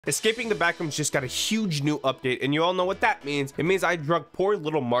Escaping the Backrooms just got a huge new update, and you all know what that means. It means I drug poor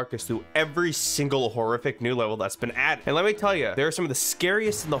little Marcus through every single horrific new level that's been added. And let me tell you, they're some of the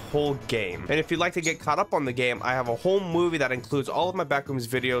scariest in the whole game. And if you'd like to get caught up on the game, I have a whole movie that includes all of my Backrooms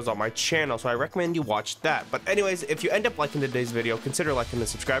videos on my channel, so I recommend you watch that. But anyways, if you end up liking today's video, consider liking and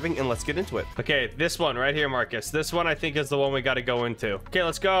subscribing, and let's get into it. Okay, this one right here, Marcus. This one I think is the one we got to go into. Okay,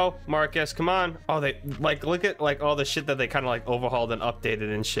 let's go, Marcus. Come on. Oh, they like look at like all the shit that they kind of like overhauled and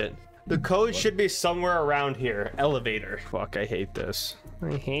updated and shit. The code should be somewhere around here. Elevator. Fuck, I hate this.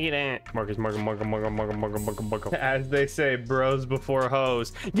 I hate it. Marcus. As they say, bros before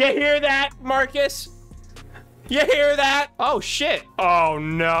hoes. You hear that, Marcus? You hear that? Oh, shit. Oh,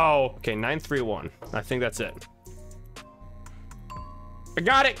 no. Okay, 931. I think that's it. I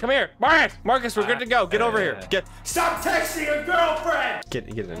got it. Come here. Marcus, we're good to go. Get over here. Stop texting your girlfriend. Get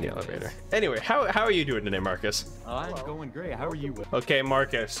in the elevator. Anyway, how are you doing today, Marcus? I'm going great. How are you? Okay,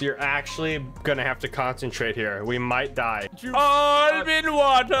 Marcus, you're actually gonna have to concentrate here. We might die. I'm in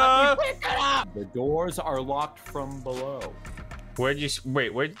water. The doors are locked from below. Where'd you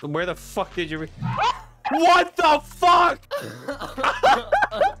wait? Where the fuck did you? What the fuck?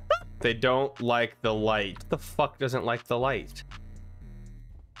 They don't like the light. The fuck doesn't like the light?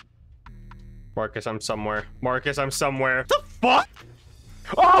 Marcus, I'm somewhere. Marcus, I'm somewhere. The fuck?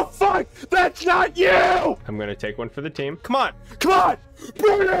 Oh, fuck! That's not you! I'm gonna take one for the team. Come on! Come on!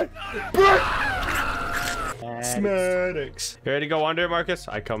 Bring it! Bring Smedics. You ready to go under, Marcus?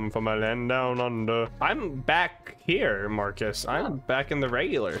 I come from a land down under. I'm back here, Marcus. I'm back in the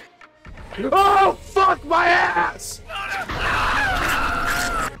regular. Oh, fuck my ass!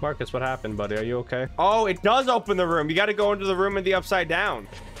 Marcus, what happened, buddy? Are you okay? Oh, it does open the room. You gotta go into the room in the upside down.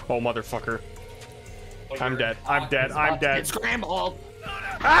 Oh, motherfucker. I'm dead. I'm dead. I'm dead. It's scrambled.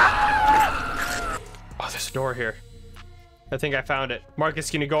 Ah! Oh, there's a door here. I think I found it. Marcus,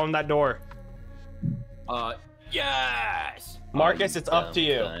 can you go in that door? Yes. Marcus, it's up to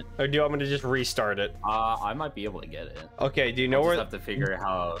you. Or do you want me to just restart it? I might be able to get it. Okay, do you know I'll where? just have to figure out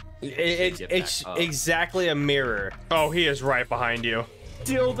how. It's exactly a mirror. Oh, he is right behind you.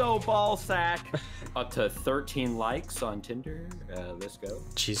 Dildo ball sack. Up to 13 likes on Tinder. Let's go.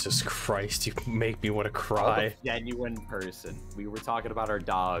 Jesus Christ, you make me want to cry. Genuine person. We were talking about our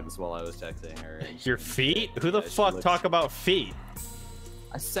dogs while I was texting her. Your feet? Who the fuck talk about feet?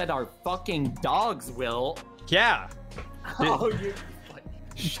 I said our fucking dogs, Will. Yeah. Oh, you.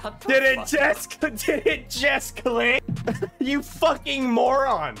 Shut the Did it just click? You fucking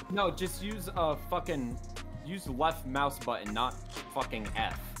moron. No, just use use left mouse button, not fucking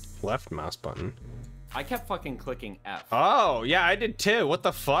F. Left mouse button. I kept fucking clicking F. Oh, yeah, I did too. What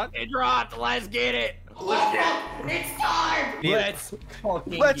the fuck? It dropped. Let's get it. It's time. Let's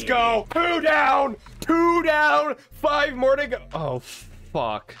go. Two down. 5 more to go. Oh,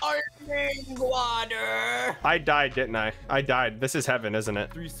 fuck. Arcing water. I died, didn't I? I died. This is heaven, isn't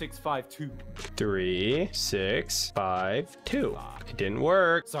it? 3652. 3652. It didn't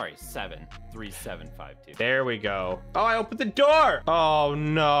work. Sorry, 73752. There we go. Oh, I opened the door. Oh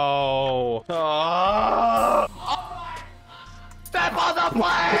no. Oh. Step on the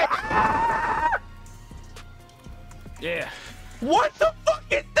plate. Yeah. What the fuck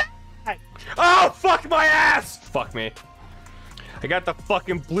is that? Oh, fuck my ass. Fuck me. I got the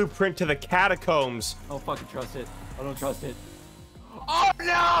fucking blueprint to the catacombs. I don't fucking trust it. I don't trust it. Oh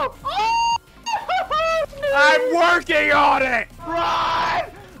no! Oh! I'm working on it! Run!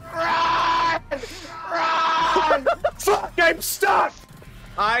 Run! Run! Fuck, I'm stuck!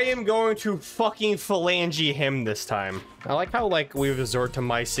 I am going to fucking phalange him this time. I like how like we resort to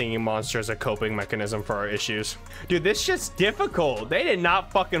my singing monster as a coping mechanism for our issues. Dude, this shit's difficult. They did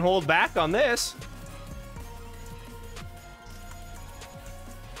not fucking hold back on this.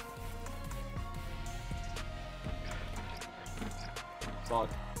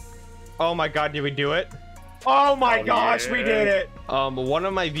 Oh my god, did we do it? Oh my gosh, yeah. We did it! One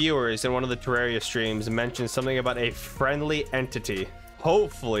of my viewers in one of the Terraria streams mentioned something about a friendly entity.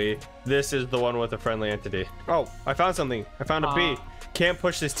 Hopefully, this is the one with a friendly entity. Oh, I found something. I found a bee. Can't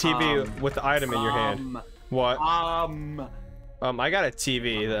push this TV with the item in your hand. What? I got a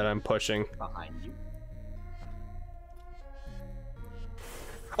TV that I'm pushing. Behind you.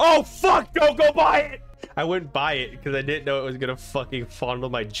 Oh fuck! Don't go buy it! I wouldn't buy it because I didn't know it was gonna fucking fondle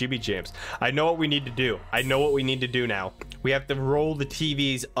my jibby jams. I know what we need to do. I know what we need to do now. We have to roll the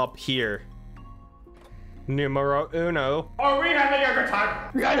TVs up here. Numero uno. Are we having a good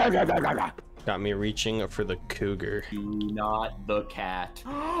time? Got me reaching for the cougar. Do not the cat.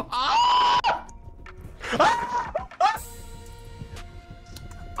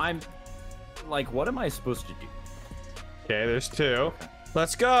 I'm like, what am I supposed to do? Okay, there's 2.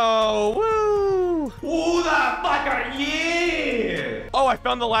 Let's go. Woo! Who the fuck are you? Oh, I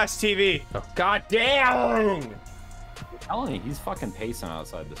found the last TV. Oh, god damn! I'm telling you, he's fucking pacing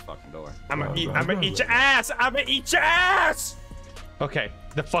outside this fucking door. I'm gonna eat your ass. I'm gonna eat your ass. Okay,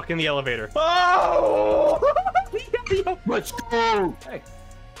 the fucking the elevator. Oh! Let's go. Hey.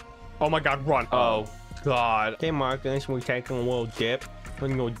 Oh my god, run. Oh god. Okay, Marcus, we're taking a little dip. We're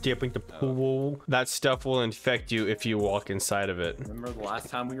gonna go dip into the pool. That stuff will infect you if you walk inside of it. Remember the last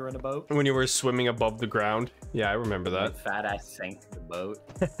time we were in a boat? When you were swimming above the ground? Yeah, I remember that. Fat ass sank the boat.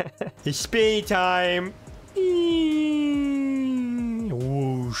 It's spinny time.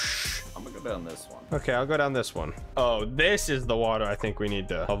 Whoosh. I'm gonna go down this one. Okay, I'll go down this one. Oh, this is the water I think we need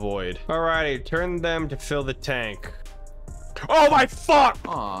to avoid. Alrighty, turn them to fill the tank. Oh my fuck!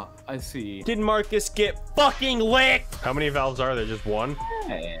 Aw, I see. Did Marcus get fucking licked? How many valves are there? Just one?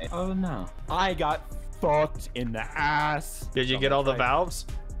 Hey. Oh no. I got fucked in the ass. Did you get all the valves?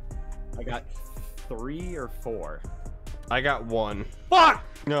 I got 3 or 4. I got 1. Fuck!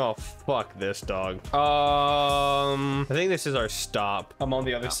 No, fuck this dog. I think this is our stop. I'm on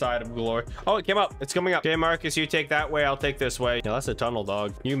the other side of glory. Oh, it came up. It's coming up. Okay, Marcus, you take that way. I'll take this way. Yeah, that's a tunnel,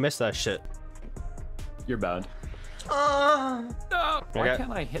 dog. You missed that shit. You're bound. No. Why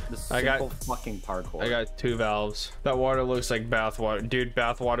can't I hit the simple fucking parkour? I got 2 valves. That water looks like bath water. Dude,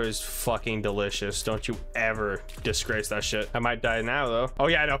 bath water is fucking delicious. Don't you ever disgrace that shit. I might die now, though. Oh,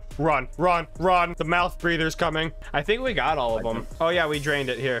 yeah, I know. Run, run, run. The mouth breather's coming. I think we got all of them. Oh, yeah, we drained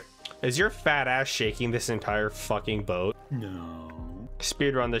it. Here. Is your fat ass shaking this entire fucking boat? No.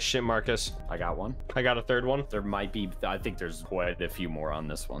 Speedrun this shit, Marcus. I got 1. I got a 3rd one. There might be, I think there's quite a few more on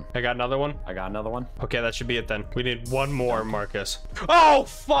this one. I got another one. I got another one. Okay, that should be it then. We need 1 more, Marcus. Oh,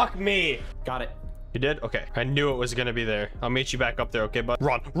 fuck me. Got it. You did? Okay. I knew it was gonna be there. I'll meet you back up there, okay, bud?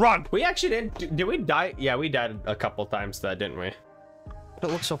 Run, run. We actually did we die? Yeah, we died a couple times to that, didn't we? It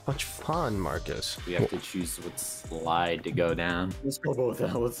looks so much fun, Marcus. We have to choose what slide to go down. Let's go both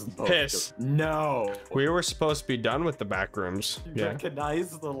out. Let's both Piss. Go. No. We were supposed to be done with the back rooms. You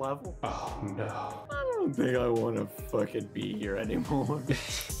recognize the level? Oh, no. I don't think I want to fucking be here anymore.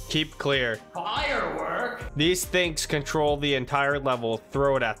 Keep clear. Firework? These things control the entire level.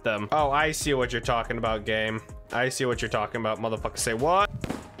 Throw it at them. Oh, I see what you're talking about, game. I see what you're talking about, motherfucker. Say what?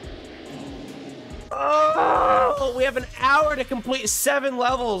 Oh, we have an hour to complete 7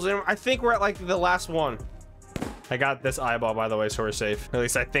 levels, and I think we're at like the last one. I got this eyeball, by the way, so we're safe. At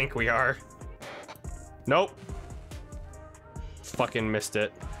least I think we are. Nope. Fucking missed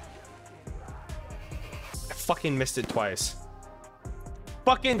it. I fucking missed it twice.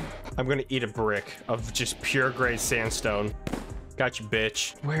 Fucking... I'm gonna eat a brick of just pure gray sandstone. Got you,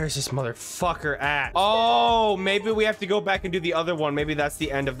 bitch. Where is this motherfucker at? Oh, maybe we have to go back and do the other one. Maybe that's the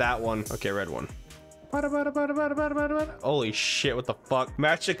end of that one. Okay, red one. Holy shit, what the fuck?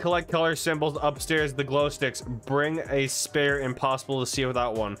 Match to collect color symbols upstairs, the glow sticks. Bring a spare, impossible to see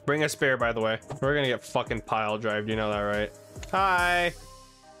without one. Bring a spare, by the way. We're gonna get fucking pile drived, you know that, right? Hi.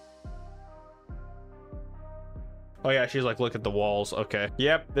 Oh yeah, she's like, look at the walls. Okay.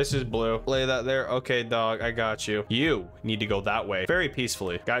 Yep, this is blue. Lay that there. Okay, dog, I got you. You need to go that way. Very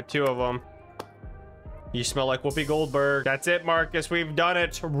peacefully. Got 2 of them. You smell like Whoopi Goldberg. That's it, Marcus. We've done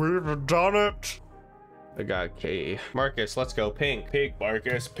it. We've done it. I got K. Marcus, let's go. Pink. Pink,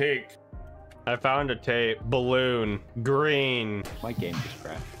 Marcus. Pink. I found a tape. Balloon. Green. My game just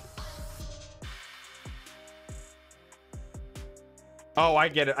crashed. Oh, I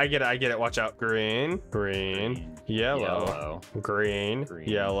get it. I get it. I get it. Watch out. Green. Green. Yellow. Green.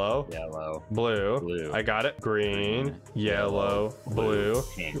 Yellow. Yellow. Blue. I got it. Green. Yellow. Blue.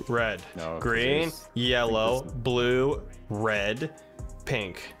 Pink. Red. No, Green. Yellow. Blue. Red.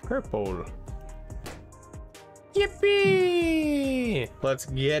 Pink. Purple. Yippee! Let's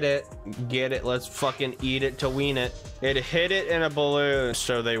get it. Get it. Let's fucking eat it to wean it. It hit it in a balloon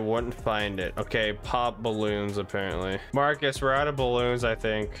so they wouldn't find it. Okay, pop balloons apparently. Marcus, we're out of balloons, I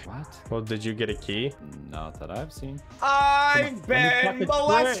think. What? Well, did you get a key? Not that I've seen. I've been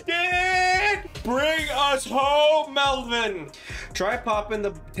molested! Bring us home, Melvin! Try popping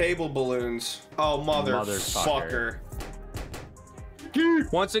the table balloons. Oh, motherfucker.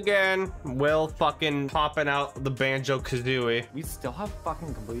 Once again, Will fucking popping out the Banjo-Kazooie. We still have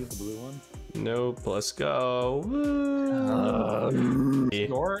fucking completed the blue one? Nope, let's go.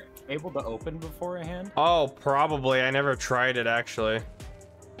 Door able to open beforehand? Oh, probably. I never tried it, actually.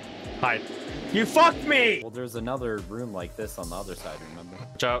 Hi. You fucked me! Well, there's another room like this on the other side, remember?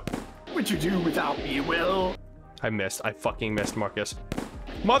 Watch out. What'd you do without me, Will? I missed. I fucking missed, Marcus.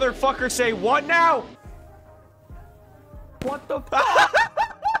 Motherfucker, say what now? What the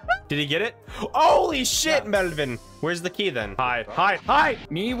fuck? Did he get it? Holy shit, Yeah. Melvin. Where's the key then? Hide, hide,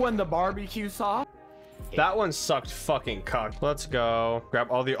 hide. Me when the barbecue sauce. That one sucked fucking cock. Let's go. Grab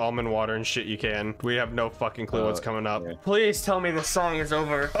all the almond water and shit you can. We have no fucking clue what's coming up. Yeah. Please tell me the song is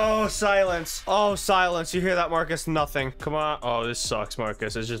over. Oh, silence. Oh, silence. You hear that, Marcus? Nothing. Come on. Oh, this sucks,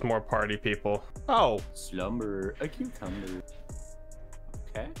 Marcus. It's just more party people. Oh. Slumber a cucumber.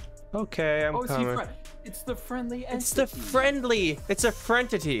 Okay. Okay, I'm coming. It's the friendly entity. It's the friendly. It's a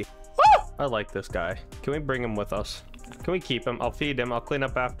friendity. I like this guy. Can we bring him with us? Can we keep him? I'll feed him. I'll clean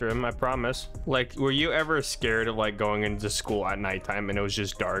up after him. I promise. Like, were you ever scared of like going into school at nighttime and it was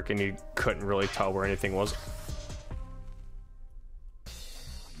just dark and you couldn't really tell where anything was?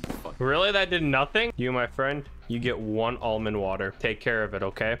 Really? That did nothing? You, my friend, you get 1 almond water. Take care of it,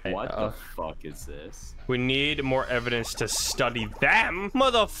 okay? What the fuck is this? We need more evidence to study them.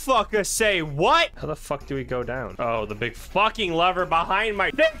 Motherfucker, say what? How the fuck do we go down? Oh, the big fucking lever behind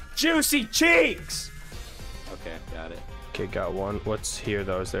my big juicy cheeks. Okay, got it. Okay, got one. What's here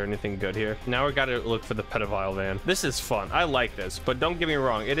though? Is there anything good here? Now we gotta look for the pedophile van. This is fun. I like this, but don't get me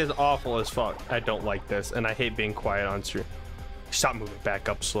wrong. It is awful as fuck. I don't like this, and I hate being quiet on stream. Stop moving back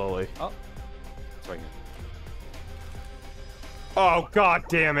up slowly. Oh. Sorry. Oh, god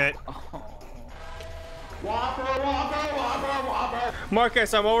damn it. Whopper, whopper, whopper, whopper.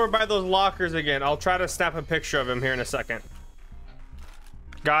 Marcus, I'm over by those lockers again. I'll try to snap a picture of him here in a second.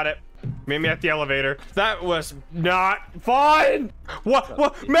 Got it. Meet me at the elevator. That was not fun.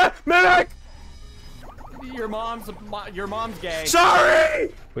 What? Mimic! Your mom's gay.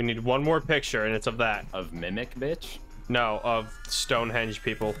 Sorry! We need one more picture, and it's of that. Of Mimic, bitch? No, of Stonehenge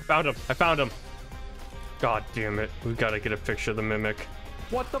people. Found him. I found him. God damn it. We gotta get a picture of the Mimic.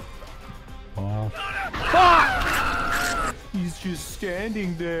 What the? Fuck! He's just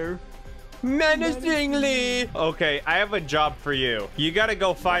standing there. Menacingly. Okay, I have a job for you. You gotta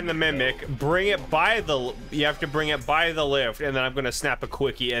go find the Mimic, bring it by the... You have to bring it by the lift, and then I'm gonna snap a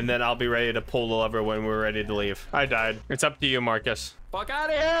quickie, and then I'll be ready to pull the lever when we're ready to leave. I died. It's up to you, Marcus. Fuck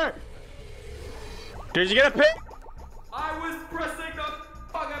out of here! Did you get a pic? I was pressing the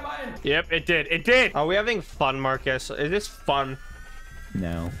fucking button. Yep, it did. It did. Are we having fun, Marcus? Is this fun?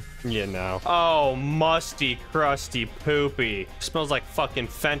 No. You know. Oh, musty, crusty, poopy. Smells like fucking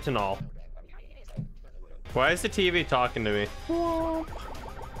fentanyl. Why is the TV talking to me?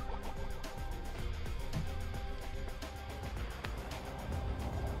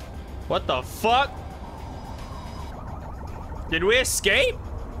 What the fuck? Did we escape?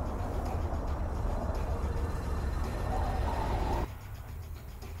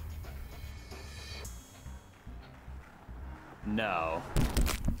 No.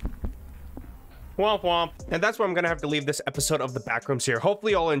 Womp womp. And that's where I'm gonna have to leave this episode of the Backrooms here.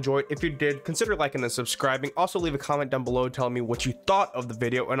 Hopefully you all enjoyed. If you did, consider liking and subscribing. Also leave a comment down below telling me what you thought of the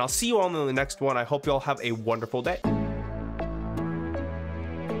video, and I'll see you all in the next one. I hope you all have a wonderful day.